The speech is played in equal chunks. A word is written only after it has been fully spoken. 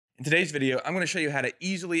In today's video, I'm going to show you how to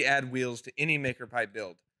easily add wheels to any MakerPipe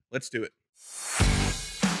build. Let's do it.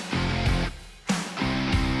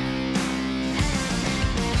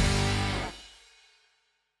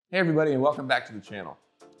 Hey everybody, and welcome back to the channel.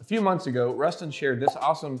 A few months ago, Rustin shared this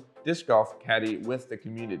awesome disc golf caddy with the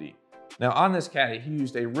community. Now on this caddy, he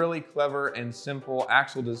used a really clever and simple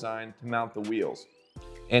axle design to mount the wheels.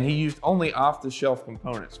 And he used only off-the-shelf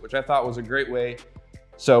components, which I thought was a great way.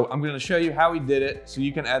 So I'm going to show you how he did it so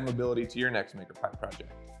you can add mobility to your next MakerPipe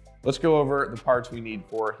project. Let's go over the parts we need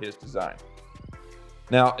for his design.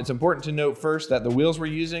 Now, it's important to note first that the wheels we're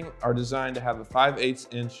using are designed to have a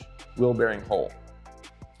 5/8 inch wheel bearing hole.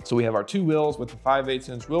 So we have our two wheels with the 5/8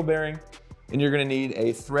 inch wheel bearing, and you're going to need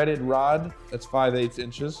a threaded rod that's 5/8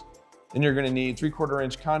 inches. Then you're going to need 3/4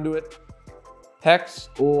 inch conduit, PEX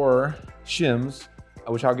or shims,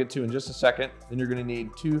 which I'll get to in just a second. Then you're going to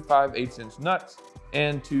need two 5/8 inch nuts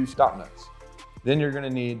and two stop nuts. Then you're going to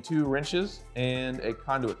need two wrenches and a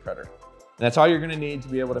conduit cutter. And that's all you're going to need to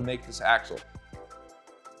be able to make this axle.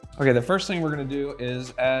 Okay, the first thing we're going to do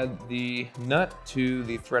is add the nut to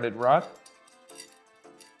the threaded rod.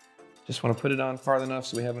 Just want to put it on far enough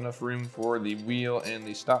so we have enough room for the wheel and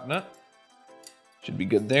the stop nut. Should be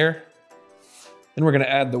good there. Then we're going to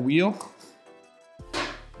add the wheel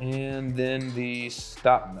and then the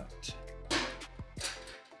stop nut.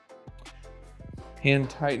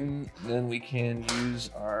 Hand tighten, then we can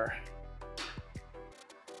use our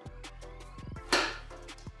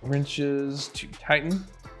wrenches to tighten.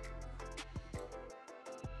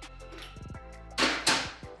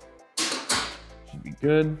 Should be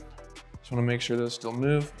good. Just want to make sure those still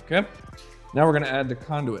move. Okay. Now we're going to add the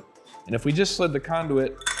conduit. And if we just slid the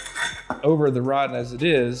conduit over the rod as it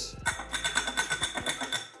is,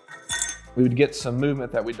 we would get some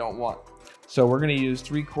movement that we don't want. So we're going to use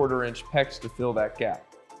 3/4 inch PEX to fill that gap.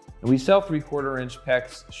 And we sell 3/4 inch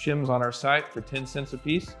PEX shims on our site for 10 cents a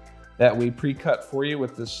piece that we pre-cut for you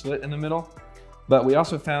with this slit in the middle. But we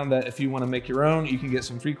also found that if you want to make your own, you can get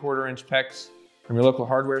some 3/4 inch PEX from your local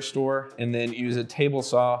hardware store and then use a table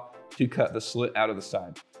saw to cut the slit out of the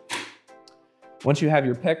side. Once you have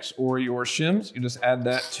your PEX or your shims, you just add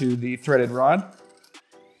that to the threaded rod.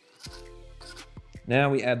 Now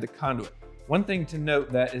we add the conduit. One thing to note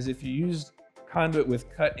that is if you use conduit with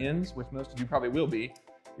cut ends, which most of you probably will be,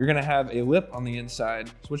 you're going to have a lip on the inside.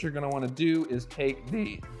 So what you're going to want to do is take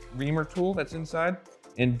the reamer tool that's inside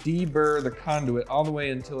and deburr the conduit all the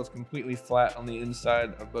way until it's completely flat on the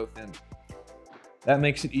inside of both ends. That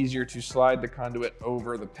makes it easier to slide the conduit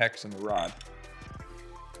over the PEX and the rod.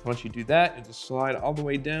 Once you do that, you just slide all the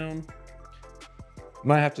way down. You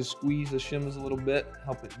might have to squeeze the shims a little bit,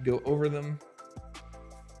 help it go over them.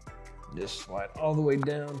 Just slide all the way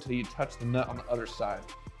down until you touch the nut on the other side.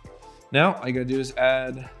 Now, all you gotta do is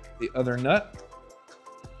add the other nut.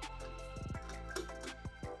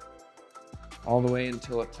 All the way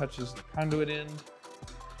until it touches the conduit end.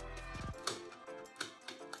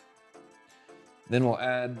 Then we'll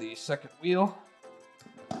add the second wheel.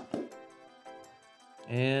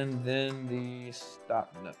 And then the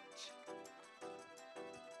stop nut.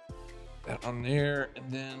 That on there,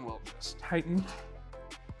 and then we'll just tighten.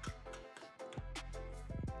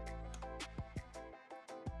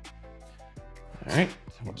 All right,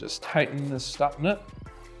 we'll just tighten the stop nut.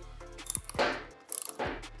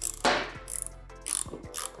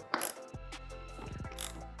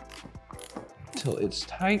 Until it's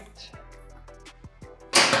tight.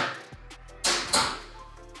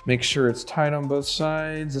 Make sure it's tight on both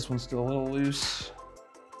sides. This one's still a little loose.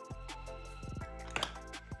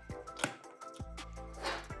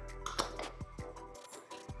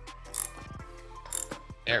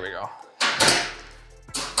 There we go.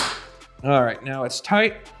 All right, now it's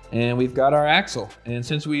tight and we've got our axle. And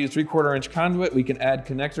since we use 3/4 inch conduit, we can add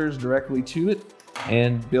connectors directly to it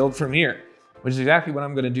and build from here, which is exactly what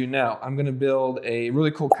I'm gonna do now. I'm gonna build a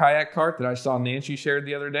really cool kayak cart that I saw Nancy shared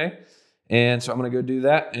the other day. And so I'm gonna go do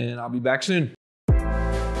that and I'll be back soon.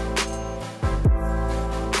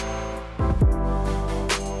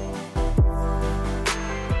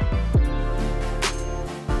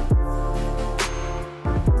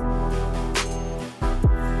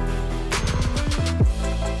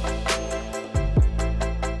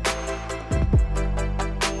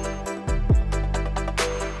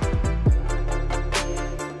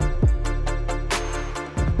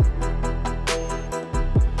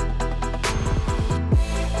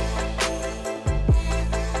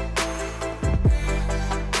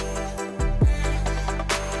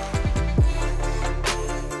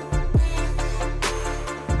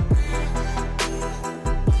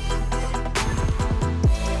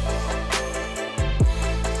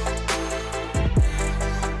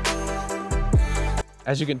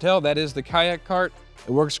 As you can tell, that is the kayak cart.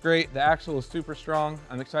 It works great. The axle is super strong.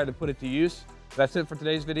 I'm excited to put it to use. That's it for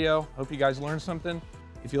today's video. Hope you guys learned something.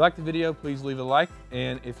 If you liked the video, please leave a like.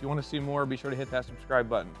 And if you want to see more, be sure to hit that subscribe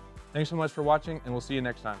button. Thanks so much for watching, and we'll see you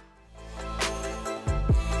next time.